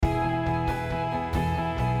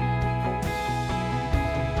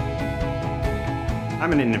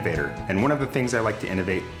I'm an innovator, and one of the things I like to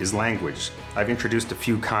innovate is language. I've introduced a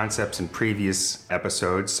few concepts in previous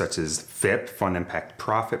episodes, such as FIP, Fund Impact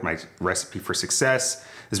Profit, my recipe for success,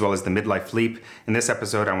 as well as the midlife leap. In this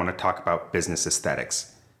episode, I want to talk about business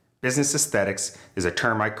aesthetics. Business aesthetics is a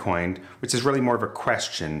term I coined, which is really more of a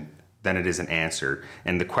question than it is an answer.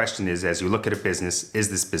 And the question is, as you look at a business, is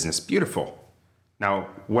this business beautiful? Now,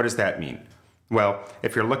 what does that mean? Well,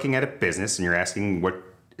 if you're looking at a business and you're asking what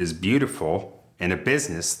is beautiful in a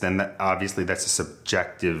business, then obviously that's a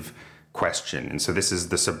subjective question. And so this is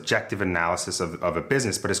the subjective analysis of a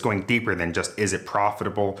business, but it's going deeper than just, is it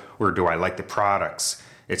profitable or do I like the products?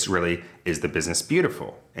 It's really, is the business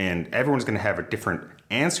beautiful? And everyone's going to have a different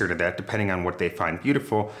answer to that depending on what they find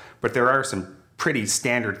beautiful. But there are some pretty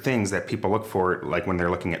standard things that people look for, like when they're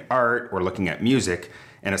looking at art or looking at music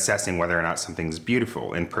and assessing whether or not something's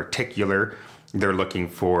beautiful. In particular, they're looking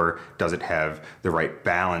for, does it have the right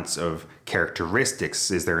balance of characteristics?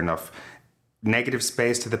 Is there enough negative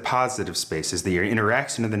space to the positive space? Is the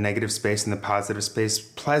interaction of the negative space and the positive space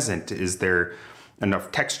pleasant? Is there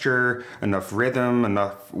enough texture, enough rhythm,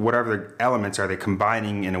 enough whatever elements are they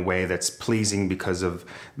combining in a way that's pleasing because of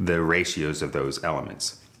the ratios of those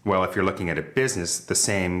elements? Well, if you're looking at a business, the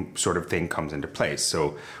same sort of thing comes into place.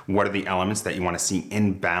 So what are the elements that you want to see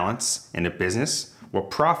in balance in a business? Well,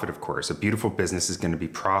 profit, of course. A beautiful business is going to be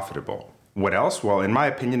profitable. What else? Well, in my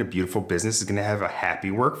opinion, a beautiful business is going to have a happy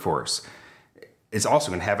workforce. It's also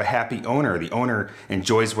going to have a happy owner. The owner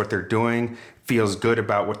enjoys what they're doing, feels good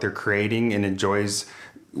about what they're creating, and enjoys,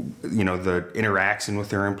 the interaction with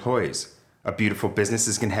their employees. A beautiful business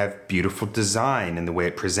is going to have beautiful design in the way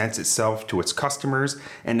it presents itself to its customers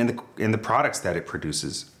and in the products that it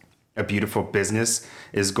produces. A beautiful business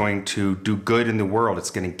is going to do good in the world. It's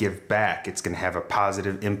going to give back. It's going to have a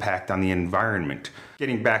positive impact on the environment.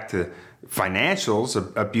 Getting back to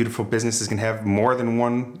financials, a beautiful business is going to have more than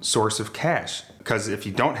one source of cash. Because if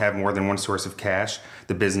you don't have more than one source of cash,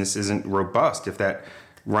 the business isn't robust. If that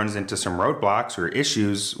runs into some roadblocks or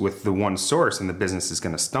issues with the one source, and the business is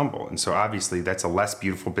going to stumble. And so obviously that's a less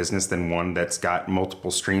beautiful business than one that's got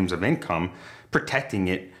multiple streams of income, protecting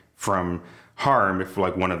it from harm if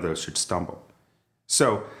one of those should stumble.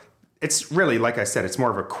 So it's really, like I said, it's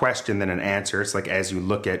more of a question than an answer. It's like as you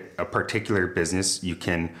look at a particular business, you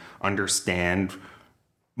can understand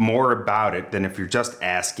more about it than if you're just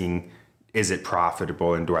asking, is it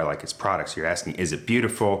profitable and do I like its products? You're asking, is it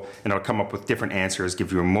beautiful? And it'll come up with different answers,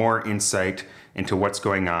 give you more insight into what's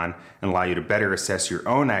going on, and allow you to better assess your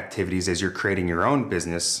own activities as you're creating your own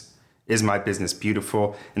business. Is my business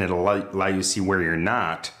beautiful? And it'll allow you to see where you're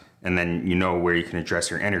not, and then you know where you can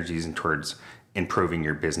address your energies and towards improving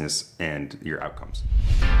your business and your outcomes.